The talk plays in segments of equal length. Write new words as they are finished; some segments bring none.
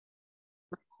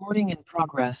Recording in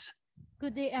progress.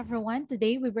 Good day, everyone.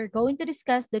 Today, we were going to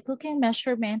discuss the cooking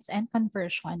measurements and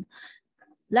conversion.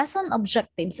 Lesson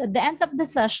objectives. At the end of the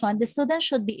session, the student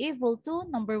should be able to,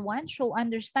 number one, show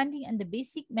understanding on the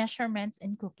basic measurements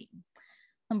in cooking.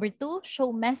 Number two, show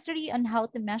mastery on how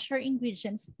to measure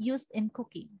ingredients used in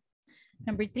cooking.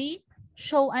 Number three,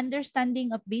 show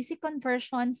understanding of basic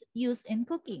conversions used in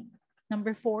cooking.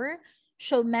 Number four,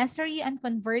 show mastery on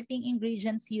converting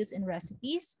ingredients used in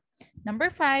recipes. Number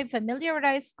five,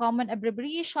 familiarize common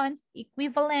abbreviations,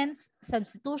 equivalents,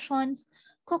 substitutions,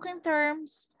 cooking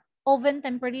terms, oven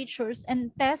temperatures, and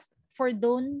test for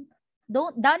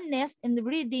doneness in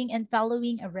reading and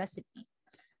following a recipe.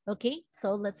 Okay,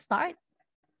 so let's start.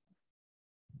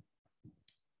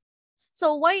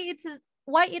 So why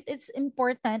it is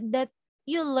important that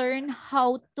you learn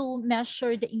how to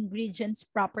measure the ingredients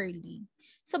properly?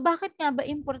 So bakit nga ba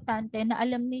importante na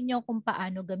alam ninyo kung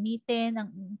paano gamitin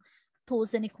ang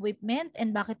tools and equipment,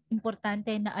 and bakit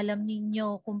importante na alam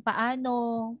ninyo kung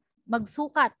paano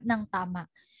magsukat ng tama?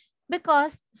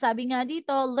 Because sabi nga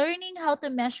dito, learning how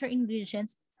to measure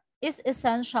ingredients is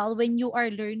essential when you are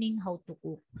learning how to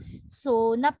cook.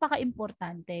 So,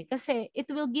 napaka-importante kasi it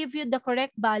will give you the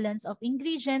correct balance of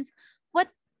ingredients.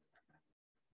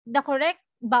 The correct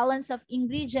balance of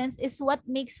ingredients is what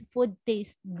makes food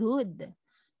taste good.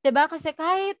 'Diba? Kasi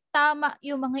kahit tama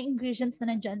yung mga ingredients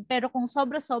na nandyan, pero kung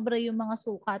sobra-sobra yung mga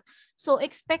sukat, so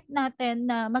expect natin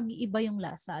na mag-iiba yung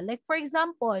lasa. Like for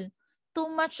example, too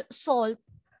much salt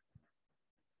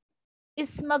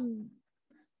is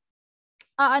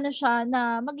siya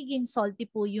na magiging salty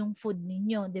po yung food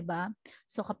ninyo, 'di ba?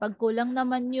 So kapag kulang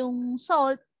naman yung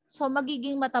salt, so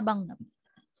magiging matabang naman.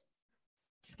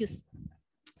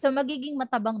 So magiging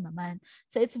matabang naman.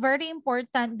 So it's very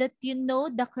important that you know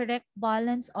the correct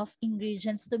balance of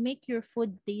ingredients to make your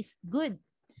food taste good.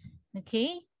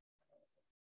 Okay?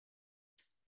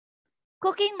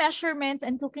 Cooking measurements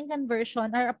and cooking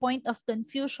conversion are a point of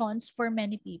confusions for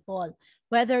many people.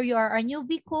 Whether you are a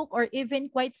newbie cook or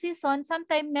even quite seasoned,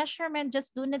 sometimes measurement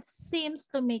just do not seems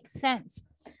to make sense.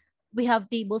 We have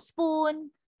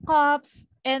tablespoon, cups,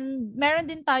 and meron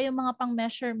din tayo mga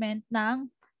pang-measurement ng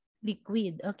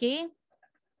liquid, okay?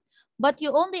 But you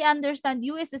only understand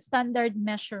US standard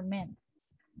measurement.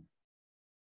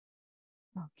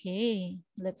 Okay,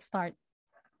 let's start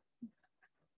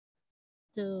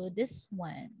to this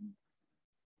one.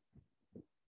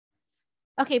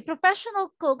 Okay, professional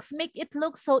cooks make it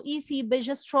look so easy by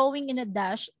just throwing in a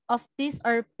dash of this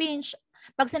or pinch.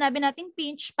 Pag sinabi natin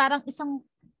pinch, parang isang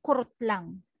kurot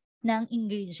lang ng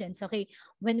ingredients. Okay,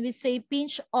 when we say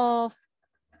pinch of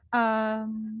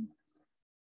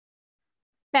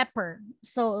pepper,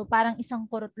 so parang isang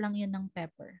kurot lang yun ng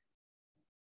pepper.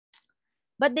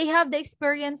 But they have the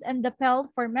experience and the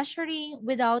pel for measuring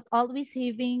without always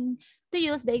having to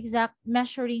use the exact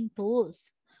measuring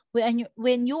tools.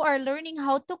 When you are learning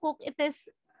how to cook, it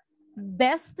is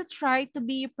best to try to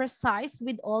be precise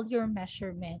with all your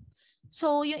measurement.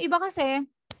 So, yung iba kasi,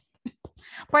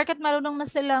 porket marunong na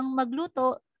silang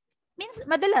magluto,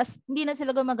 madalas, hindi na sila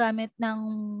gumagamit ng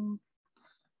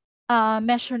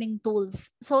measuring tools.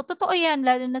 So, totoo yan,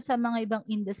 lalo na sa mga ibang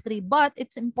industry. But,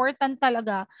 it's important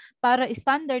talaga para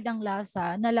standard ang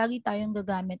lasa na lagi tayong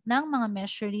gagamit ng mga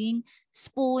measuring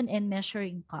spoon and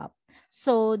measuring cup.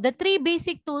 So, the three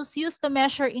basic tools used to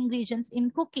measure ingredients in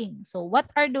cooking. So,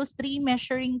 what are those three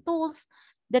measuring tools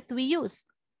that we use?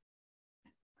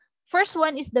 First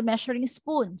one is the measuring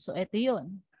spoon. So, ito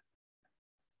yun.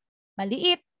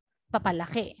 Maliit,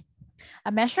 papalaki.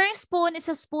 A measuring spoon is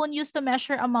a spoon used to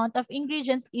measure amount of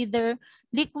ingredients, either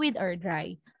liquid or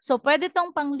dry. So, pwede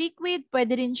tong pang liquid,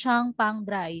 pwede rin siyang pang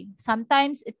dry.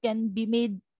 Sometimes, it can be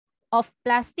made of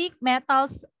plastic,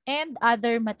 metals, and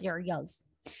other materials.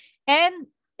 And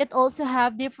it also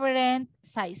have different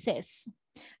sizes.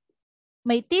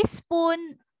 May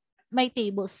teaspoon, may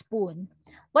tablespoon.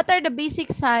 What are the basic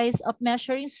size of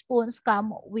measuring spoons?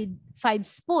 Come with 5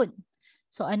 spoon.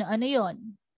 So, ano-ano yon?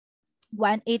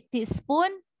 1/8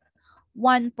 teaspoon,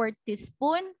 1/4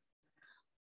 teaspoon,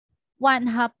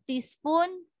 1/2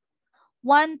 teaspoon,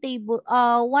 1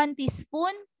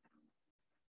 teaspoon.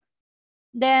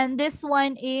 Then this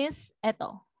one is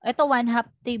ito 1/2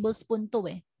 tablespoon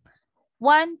to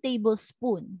 1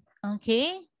 tablespoon.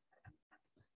 Okay?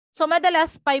 So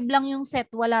madalas 5 lang yung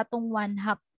set, wala tong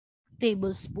 1/2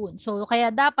 tablespoon. So kaya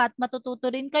dapat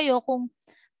matututo rin kayo kung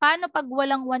paano pag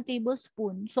walang 1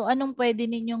 tablespoon? So, anong pwede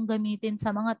ninyong gamitin sa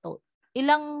mga to?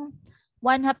 Ilang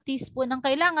 1/2 teaspoon ang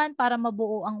kailangan para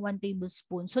mabuo ang 1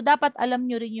 tablespoon. So, dapat alam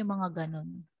nyo rin yung mga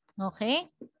ganun. Okay?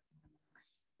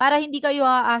 Para hindi kayo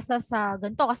aasa sa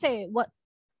ganito. Kasi,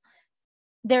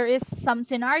 there is some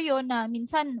scenario na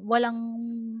minsan walang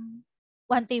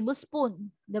 1 tablespoon,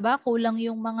 'di ba? Kulang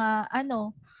yung mga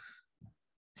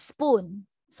spoon.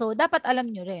 So dapat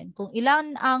alam nyo rin kung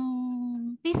ilan ang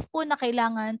teaspoon na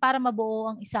kailangan para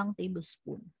mabuo ang isang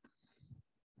tablespoon.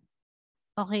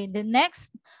 Okay, the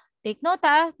next, take note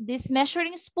this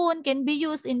measuring spoon can be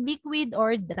used in liquid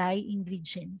or dry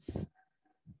ingredients.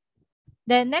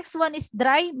 The next one is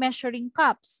dry measuring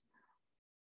cups.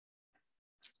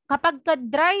 Kapag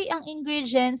dry ang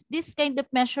ingredients, this kind of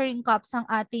measuring cups ang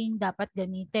ating dapat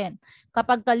gamitin.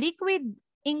 Kapag liquid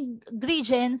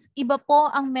ingredients, iba po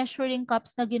ang measuring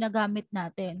cups na ginagamit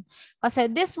natin.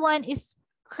 Kasi this one is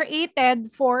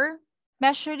created for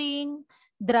measuring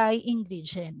dry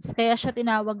ingredients. Kaya siya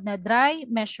tinawag na dry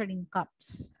measuring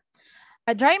cups.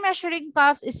 A dry measuring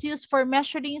cups is used for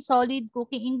measuring solid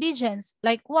cooking ingredients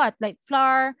like what? Like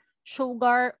flour,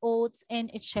 sugar, oats,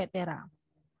 and etc.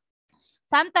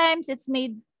 Sometimes it's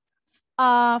made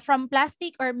from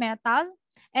plastic or metal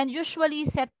and usually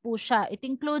set po siya. It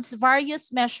includes various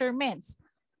measurements.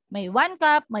 May 1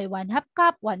 cup, may 1/2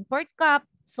 cup, 1/4 cup.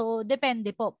 So,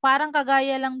 depende po. Parang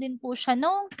kagaya lang din po siya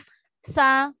nung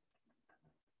sa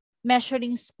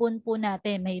measuring spoon po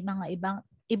natin. May mga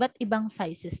iba't ibang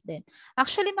sizes din.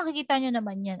 Actually, makikita nyo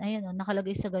naman yan. Ayan,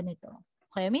 nakalagay sa ganito.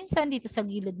 Kaya minsan dito sa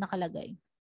gilid nakalagay.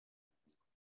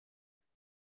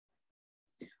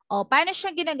 O, paano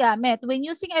siya ginagamit? When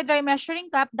using a dry measuring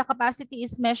cup, the capacity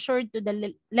is measured to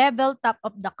the level top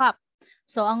of the cup.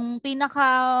 So, ang pinaka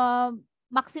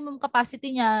maximum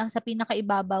capacity niya sa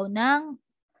pinakaibabaw ng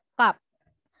cup.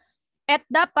 At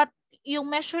dapat yung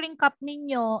measuring cup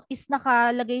ninyo is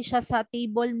nakalagay siya sa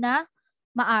table na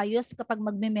maayos kapag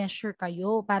magme-measure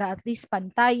kayo para at least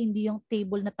pantay, hindi yung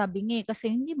table na tabingi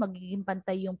kasi hindi magiging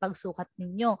pantay yung pagsukat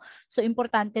ninyo. So,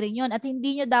 importante rin yun. At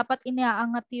hindi nyo dapat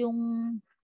inaangat yung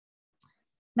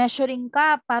measuring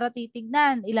cup para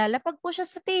titignan. Ilalapag po siya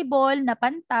sa table na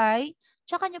pantay,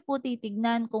 tsaka nyo po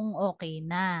titignan kung okay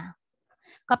na.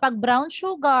 Kapag brown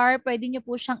sugar, pwede nyo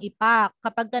po siyang ipak.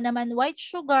 Kapag ka naman white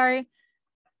sugar,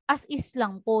 as is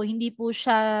lang po, hindi po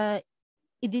siya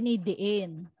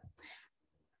idinidiin.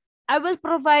 I will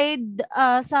provide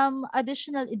some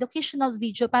additional educational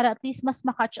video para at least mas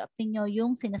makatch up ninyo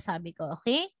yung sinasabi ko,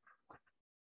 okay?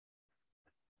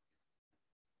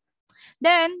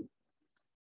 Then,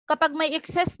 kapag may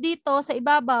excess dito sa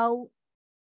ibabaw,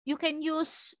 you can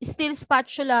use steel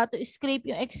spatula to scrape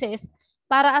yung excess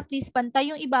para at least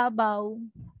pantay yung ibabaw,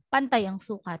 pantay ang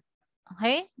sukat.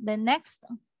 Okay? Then next,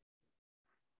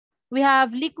 we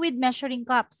have liquid measuring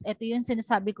cups. Ito yung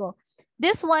sinasabi ko.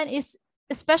 This one is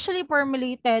especially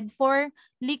formulated for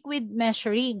liquid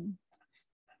measuring.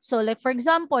 So like for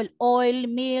example, oil,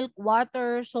 milk,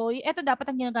 water. So ito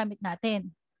dapat ang ginagamit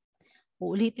natin.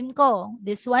 Uulitin ko.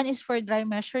 This one is for dry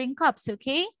measuring cups,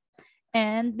 okay?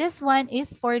 And this one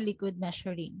is for liquid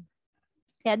measuring.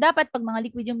 Kaya dapat pag mga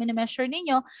liquid yung mini-measure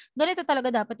ninyo, ganito talaga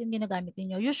dapat yung ginagamit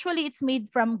ninyo. Usually, it's made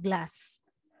from glass.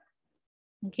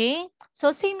 Okay?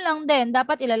 So, same lang din.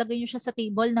 Dapat ilalagay nyo siya sa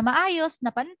table na maayos, na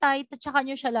pantay, at saka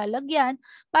nyo siya lalagyan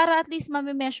para at least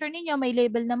mami-measure ninyo. May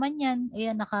label naman yan.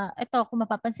 Ayan, ito, kung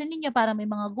mapapansin ninyo, para may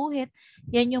mga guhit,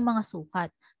 yan yung mga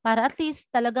sukat. Para at least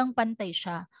talagang pantay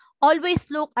siya. Always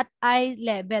look at eye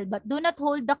level, but do not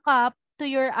hold the cup to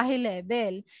your eye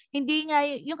level. Hindi nga,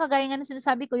 yung kagaya nga na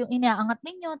sinasabi ko, yung inaangat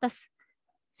ninyo, tas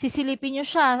sisilipin nyo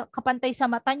siya, kapantay sa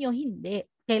mata nyo, hindi.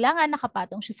 Kailangan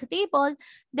nakapatong siya sa table,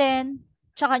 then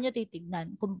tsaka nyo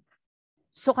titignan kung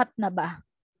sukat na ba.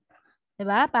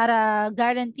 Diba? Para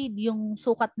guaranteed yung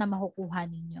sukat na makukuha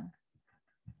ninyo.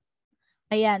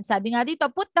 Ayan, sabi nga dito,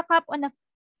 put the cup on a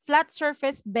flat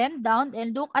surface, bend down,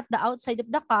 and look at the outside of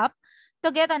the cup to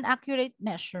get an accurate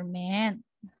measurement.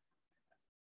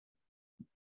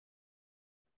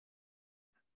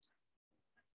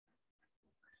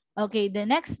 Okay, the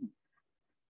next.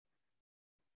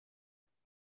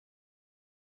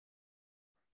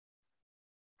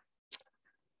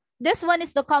 This one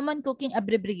is the common cooking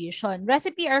abbreviation.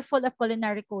 Recipe are full of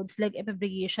culinary codes like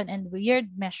abbreviation and weird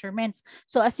measurements.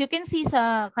 So as you can see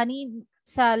sa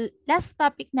last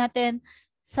topic natin,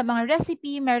 sa mga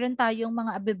recipe, meron tayong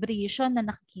mga abbreviation na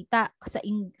nakikita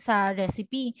sa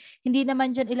recipe. Hindi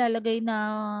naman dyan ilalagay na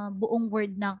buong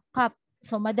word na cup.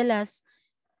 So madalas,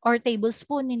 or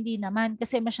tablespoon, hindi naman.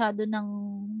 Kasi masyado ng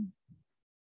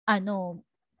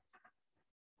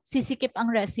sisikip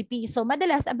ang recipe. So,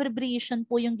 madalas, abbreviation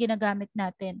po yung ginagamit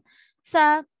natin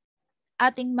sa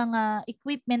ating mga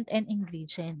equipment and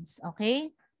ingredients.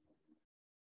 Okay?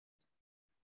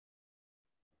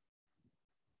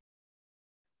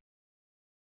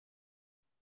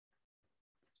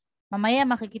 Mamaya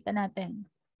makikita natin.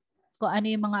 kung ano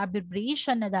yung mga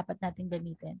abbreviation na dapat natin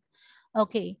gamitin.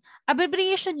 Okay.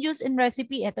 Abbreviation used in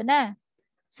recipe, ito na.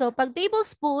 So, pag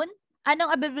tablespoon,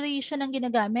 anong abbreviation ang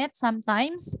ginagamit?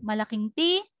 Sometimes, malaking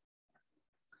T,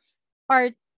 or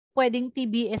pwedeng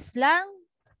TBS lang,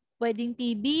 pwedeng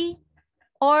TB,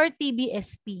 or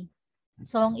TBSP.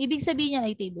 So, ang ibig sabihin niya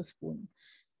ay tablespoon.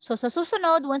 So, sa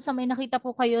susunod, once na may nakita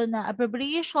po kayo na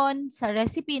abbreviation sa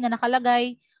recipe na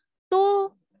nakalagay, to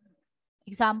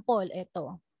example,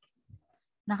 ito.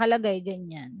 Nakalagay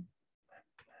ganyan.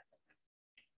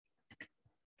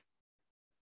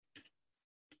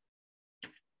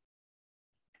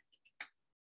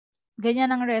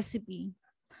 Ganyan ang recipe.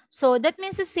 So, that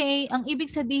means to say, ang ibig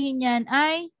sabihin niyan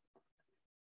ay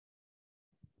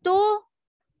 2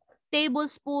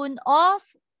 tablespoon of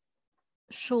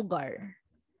sugar.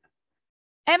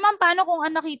 Eh, ma'am, paano kung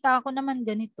ang nakita ko naman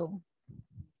ganito?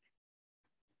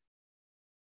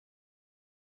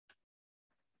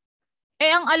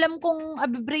 Eh, ang alam kong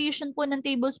abbreviation po ng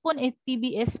tablespoon is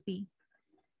TBSP.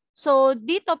 So,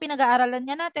 dito, pinag-aaralan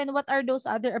nga natin what are those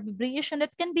other abbreviation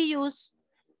that can be used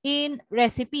in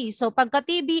recipe. So, pagka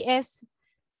TBS,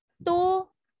 2,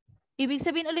 ibig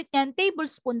sabihin ulit yan,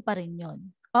 tablespoon pa rin yun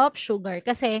of sugar.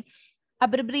 Kasi,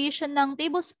 abbreviation ng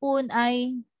tablespoon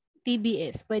ay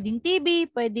TBS. Pwedeng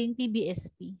TB, pwedeng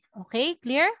TBSP. Okay,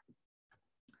 clear?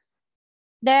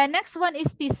 The next one is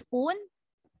teaspoon.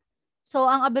 So,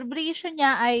 ang abbreviation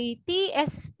niya ay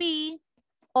TSP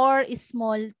or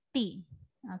small t.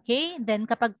 Okay, then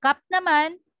kapag cup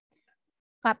naman,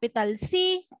 capital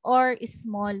C or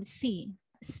small c.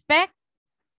 Spec,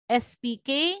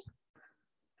 SPK,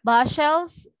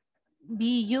 bushels,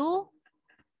 BU,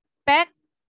 peck,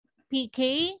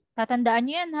 PK. Tatandaan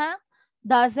niyo yan, ha?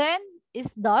 Dozen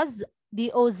is doz,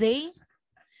 DOZ.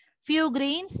 Few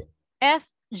grains,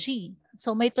 FG.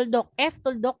 So may tuldok, F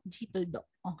tuldok, G tuldok.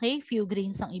 Okay? Few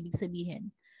grains ang ibig sabihin.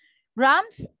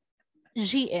 Grams,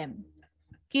 GM.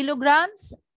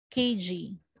 Kilograms,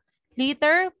 KG.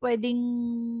 Liter, pwedeng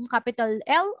capital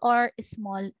L or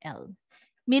small l.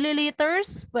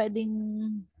 Milliliters, pwedeng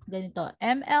ganito,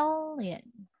 ML, yan.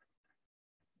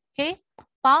 Okay?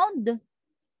 Pound,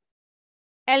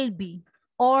 LB,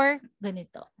 or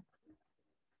ganito.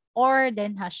 Or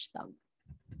then hashtag.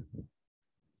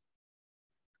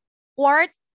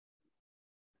 Quart,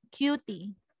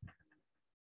 QT.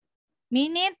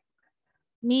 Minute,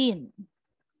 min.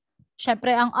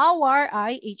 Siyempre, ang hour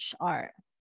ay HR.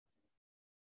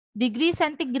 Degree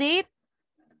centigrade,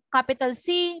 capital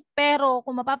C, pero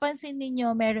kung mapapansin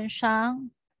ninyo, meron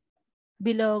siyang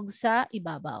bilog sa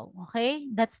ibabaw. Okay?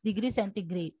 That's degree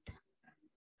centigrade.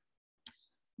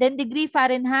 Then degree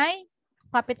Fahrenheit,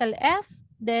 capital F,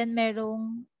 then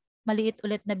merong maliit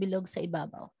ulit na bilog sa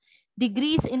ibabaw.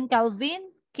 Degrees in Kelvin,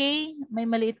 K, may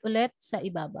maliit ulit sa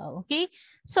ibabaw. Okay?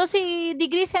 So, si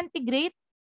degree centigrade,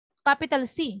 capital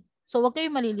C. So, huwag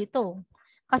kayong malilito.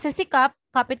 Kasi si cup,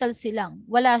 capital C lang.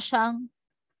 Wala siyang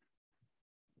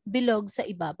bilog sa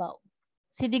ibabaw.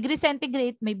 Si degree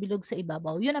centigrade, may bilog sa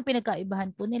ibabaw. Yun ang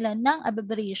pinagkaibahan po nila ng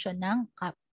abbreviation ng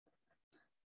cup.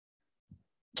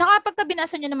 Tsaka pagka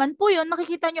binasa nyo naman po yun,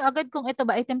 makikita nyo agad kung ito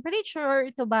ba ay temperature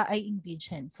or ito ba ay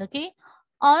ingredients. Okay?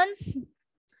 Ons,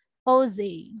 OZ,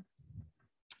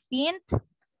 pint,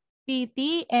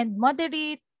 PT, and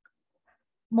moderate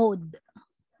mode,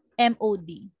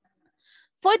 MOD.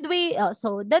 Food weight,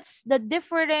 so that's the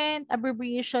different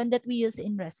abbreviation that we use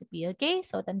in recipe. Okay?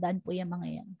 So tandaan po yung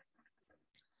mga yan.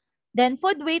 Then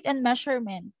food weight and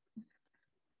measurement.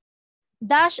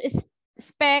 Dash is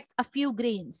spec a few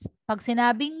grains. Pag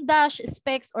sinabing dash,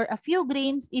 specs, or a few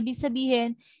grains, ibig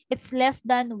sabihin, it's less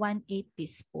than 1/8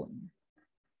 teaspoon.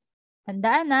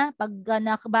 Tandaan na, pag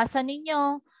nakabasa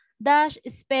ninyo, dash,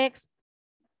 specs,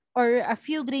 or a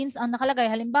few grains ang nakalagay.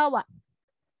 Halimbawa,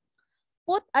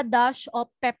 put a dash of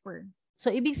pepper.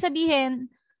 So, ibig sabihin,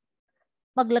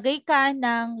 maglagay ka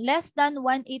ng less than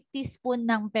 1/8 teaspoon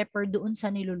ng pepper doon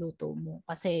sa niluluto mo.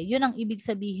 Kasi yun ang ibig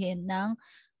sabihin ng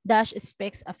dash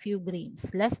specs a few grains.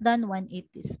 Less than 1/8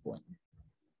 teaspoon.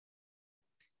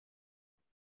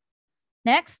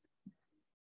 Next.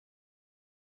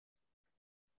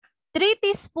 3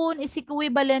 teaspoon is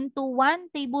equivalent to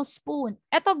 1 tablespoon.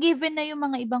 Ito given na yung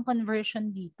mga ibang conversion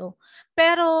dito.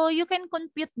 Pero you can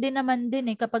compute din naman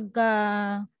din kapag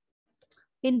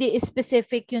hindi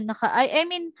specific yung I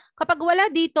mean, kapag wala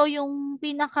dito yung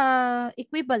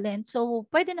pinaka-equivalent, so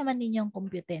pwede naman ninyong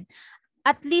computein.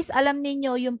 At least alam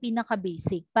ninyo yung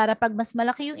pinaka-basic para pag mas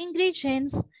malaki yung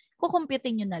ingredients,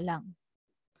 kukumputin nyo na lang.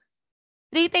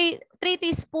 3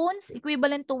 teaspoons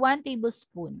equivalent to 1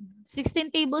 tablespoon.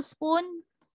 16 tablespoon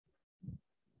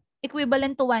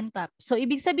equivalent to 1 cup. So,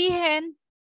 ibig sabihin,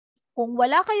 Kung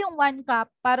wala kayong 1 cup,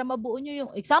 para mabuo nyo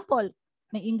yung example,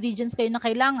 may ingredients kayo na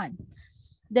kailangan.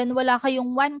 Then wala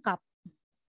kayong 1 cup.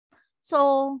 So,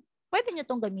 pwede nyo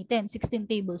itong gamitin, 16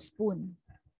 tablespoon.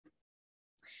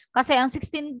 Kasi ang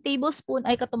 16 tablespoon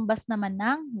ay katumbas naman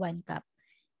ng 1 cup.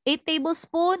 8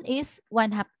 tablespoon is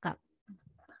 1/2 cup.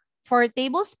 4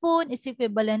 tablespoon is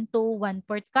equivalent to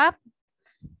 1/4 cup.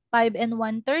 5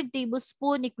 1/3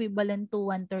 tablespoon equivalent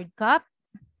to 1/3 cup.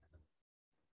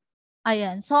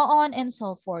 Ayan, so on and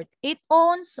so forth. 8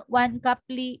 ounce, 1 cup,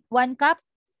 1 cup,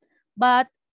 but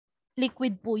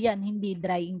liquid po yan, hindi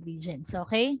dry ingredients,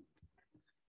 okay?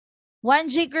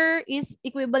 1 jigger is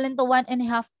equivalent to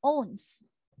 1.5 ounce.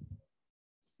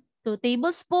 2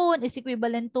 tablespoon is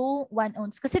equivalent to 1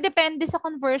 ounce. Kasi depende sa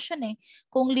conversion eh.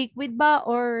 Kung liquid ba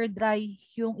or dry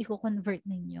yung i-convert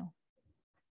ninyo.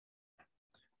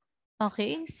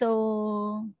 Okay,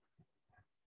 so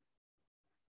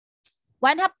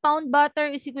 1/2 pound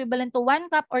butter is equivalent to 1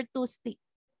 cup or 2 stick.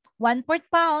 1/4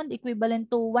 pound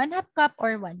equivalent to 1/2 cup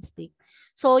or 1 stick.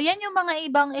 So, yan yung mga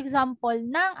ibang example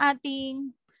ng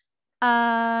ating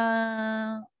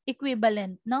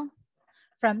equivalent, no?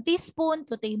 From teaspoon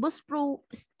to tablespoon,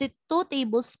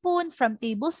 from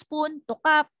tablespoon to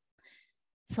cup.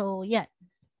 So, yan.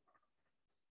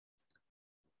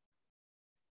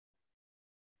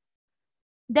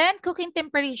 Then, cooking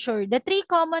temperature. The 3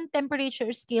 common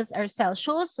temperature scales are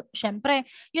Celsius. Siyempre,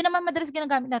 yun naman madalas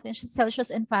ginagamit natin,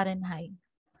 Celsius and Fahrenheit.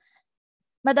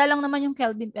 Madalang naman yung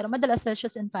Kelvin, pero madalas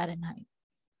Celsius and Fahrenheit.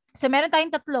 So, meron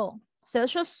tayong tatlo.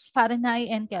 Celsius, Fahrenheit,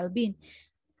 and Kelvin.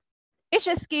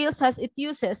 Each scale has its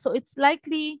uses, so it's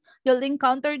likely you'll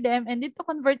encounter them and need to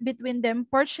convert between them.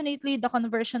 Fortunately, the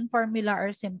conversion formula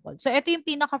are simple. So, ito yung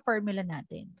pinaka-formula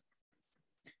natin.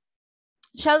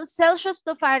 Celsius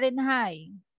to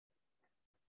Fahrenheit.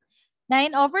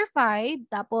 9/5,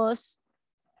 tapos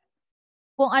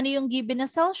kung ano yung given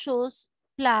na Celsius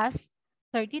plus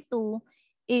 32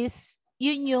 is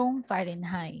yun yung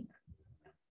Fahrenheit.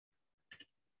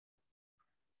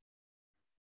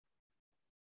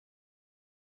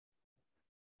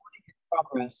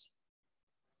 Progress.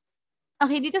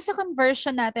 Okay, dito sa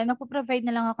conversion natin, magpo-provide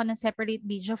na lang ako ng separate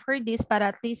video for this para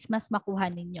at least mas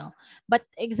makuha ninyo. But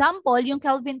example, yung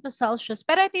Kelvin to Celsius,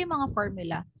 pero ito yung mga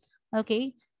formula.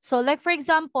 Okay? So like for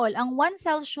example, ang 1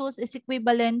 Celsius is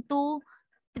equivalent to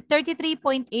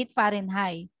 33.8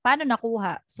 Fahrenheit. Paano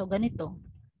nakuha? So ganito.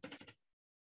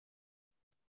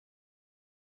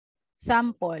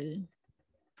 Sample.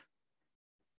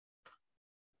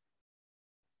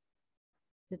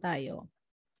 Ito tayo.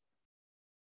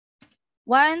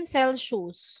 1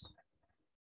 Celsius.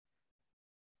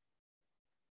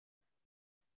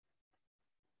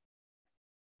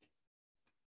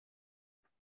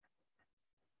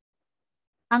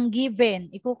 Ang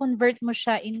given, i-convert mo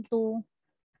siya into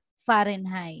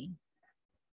Fahrenheit.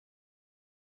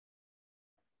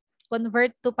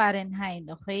 Convert to Fahrenheit,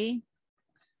 okay?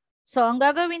 So, ang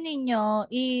gagawin ninyo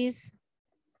is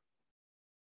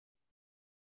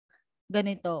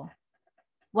ganito.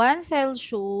 1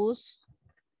 Celsius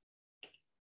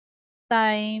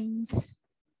times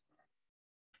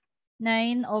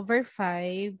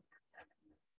 9/5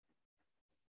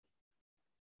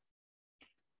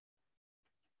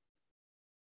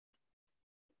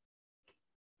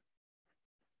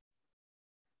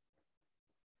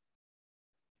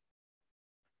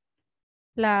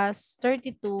 plus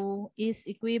 32 is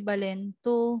equivalent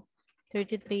to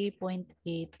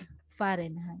 33.8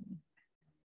 Fahrenheit.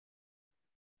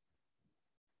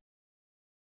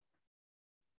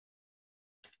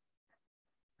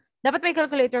 Dapat may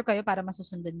calculator kayo para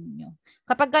masusundan ninyo.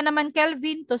 Kapag ka naman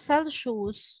Kelvin to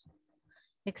Celsius,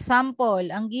 example,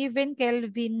 ang given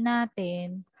Kelvin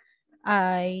natin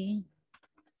ay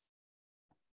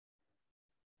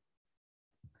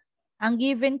ang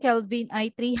given Kelvin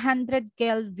ay 300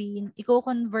 Kelvin,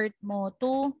 i-convert mo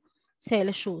to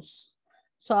Celsius.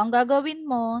 So, ang gagawin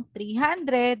mo,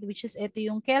 300, which is ito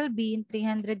yung Kelvin,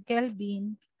 300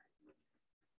 Kelvin,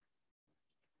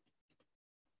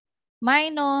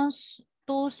 minus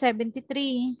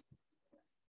 273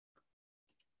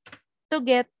 to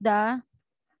get the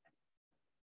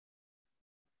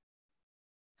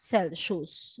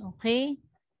Celsius. Okay?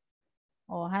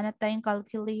 O, hanap tayong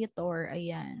calculator.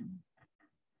 Ayan.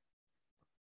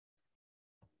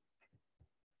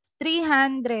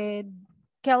 300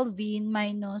 Kelvin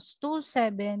minus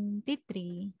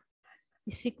 273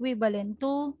 is equivalent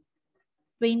to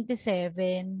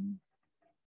 27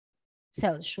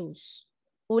 Celsius.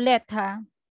 Ulit ha.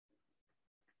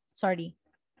 Sorry.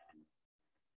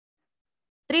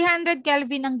 300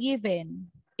 Kelvin ang given.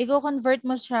 I-convert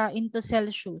mo siya into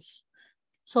Celsius.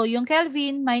 So, yung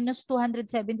Kelvin, minus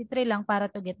 273 lang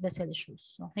para to get the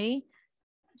Celsius. Okay?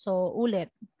 So, ulit.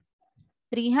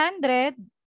 300,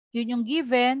 yun yung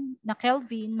given na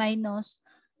Kelvin minus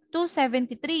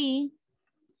 273.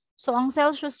 So, ang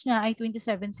Celsius niya ay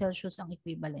 27 Celsius ang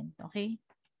equivalent. Okay?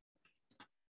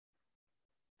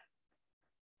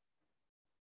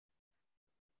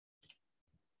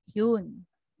 Yun.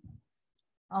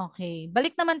 Okay.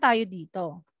 Balik naman tayo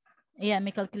dito. Ayan,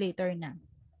 may calculator na.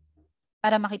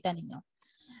 Para makita ninyo.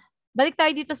 Balik tayo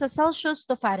dito sa Celsius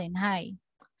to Fahrenheit.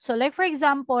 So like for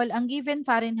example, ang given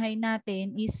Fahrenheit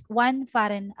natin is 1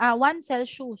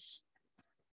 Celsius.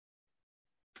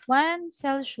 1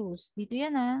 Celsius. Dito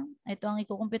yan ha. Ito ang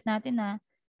i-compute natin ha.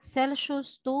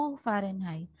 Celsius to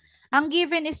Fahrenheit. Ang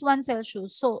given is 1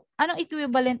 Celsius. So, anong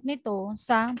equivalent nito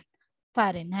sa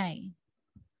Fahrenheit?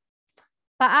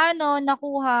 Paano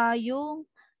nakuha yung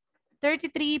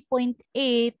 33.8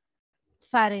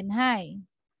 Fahrenheit?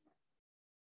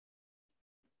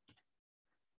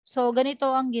 So, ganito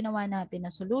ang ginawa natin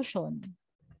na solution.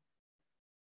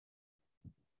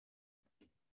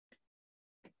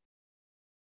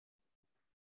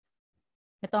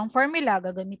 Ito ang formula,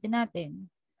 gagamitin natin.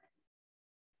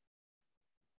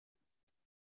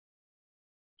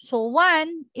 So,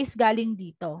 1 is galing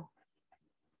dito.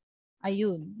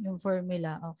 Ayun, yung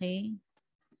formula, okay?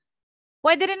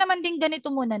 Pwede rin naman din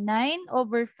ganito muna,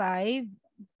 9/5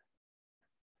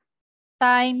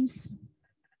 times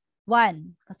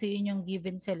 1, kasi yun yung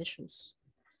given Celsius,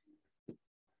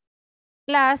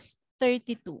 plus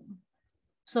 32.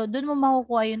 So, dun mo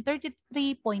makukuha yung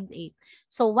 33.8.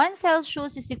 So, 1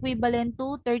 Celsius is equivalent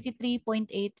to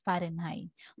 33.8 Fahrenheit.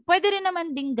 Pwede rin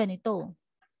naman din ganito.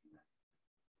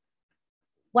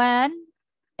 1,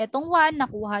 etong 1,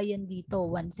 nakuha yan dito,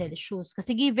 1 Celsius.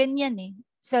 Kasi given yan eh.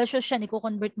 Celsius yan,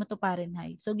 i-convert mo to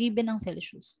Fahrenheit. So, given ang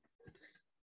Celsius.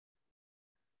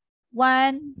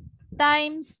 1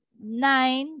 times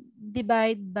 9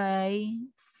 divided by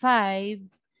 5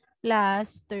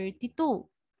 plus 32.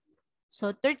 So,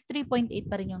 33.8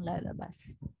 pa rin yung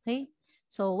lalabas. Okay?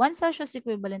 So, 1 Celsius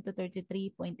equivalent to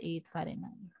 33.8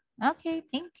 Fahrenheit. Okay,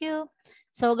 thank you.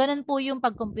 So, ganun po yung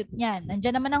pag-compute niyan.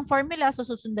 Nandiyan naman ang formula, so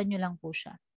susundan nyo lang po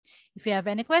siya. If you have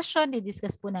any question,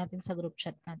 di-discuss po natin sa group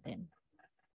chat natin.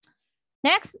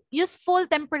 Next, useful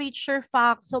temperature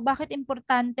facts. So, bakit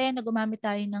importante na gumamit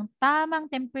tayo ng tamang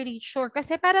temperature?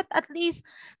 Kasi para at least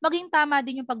maging tama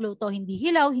din yung pagluto. Hindi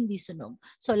hilaw, hindi sunog.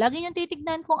 So, lagi nyo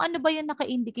titignan kung ano ba yung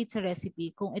naka-indicate sa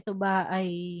recipe. Kung ito ba ay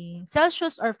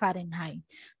Celsius or Fahrenheit.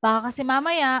 Baka kasi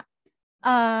mamaya,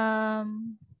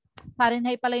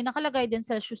 Fahrenheit pala yung nakalagay, then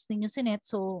Celsius ninyo sinet.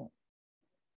 So,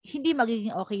 hindi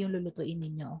magiging okay yung lulutuin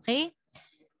ninyo. Okay?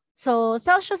 So,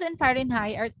 Celsius and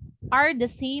Fahrenheit are the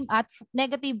same at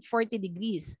negative 40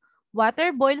 degrees.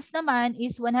 Water boils naman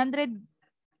is 100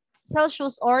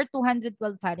 Celsius or 212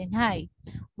 Fahrenheit.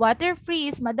 Water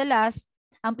freeze, madalas,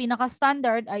 ang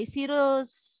pinaka-standard ay 0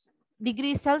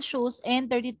 degrees Celsius and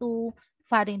 32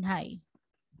 Fahrenheit.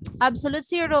 Absolute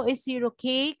zero is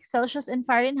 0K. Celsius and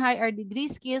Fahrenheit are degree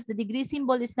scales. The degree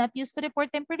symbol is not used to report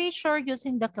temperature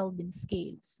using the Kelvin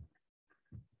scales.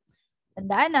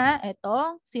 Tandaan na,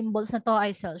 ito, symbols na to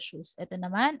ay Celsius. Ito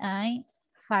naman ay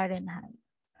Fahrenheit.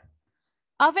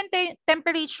 Oven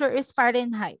temperature is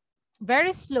Fahrenheit.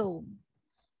 Very slow.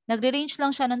 Nagre-range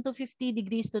lang siya ng 250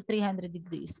 degrees to 300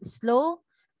 degrees. Slow,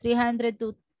 300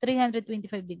 to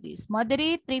 325 degrees.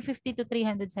 Moderate, 350 to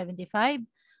 375.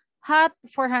 Hot,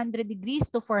 400 degrees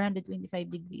to 425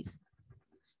 degrees.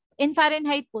 In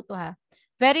Fahrenheit po to ha.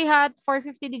 Very hot,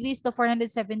 450 degrees to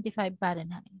 475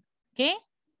 Fahrenheit. Okay?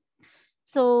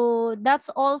 So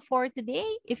that's all for today.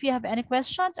 If you have any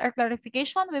questions or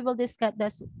clarification, we will discuss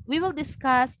this. We will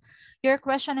discuss your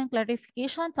question and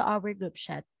clarification to our group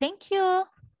chat. Thank you.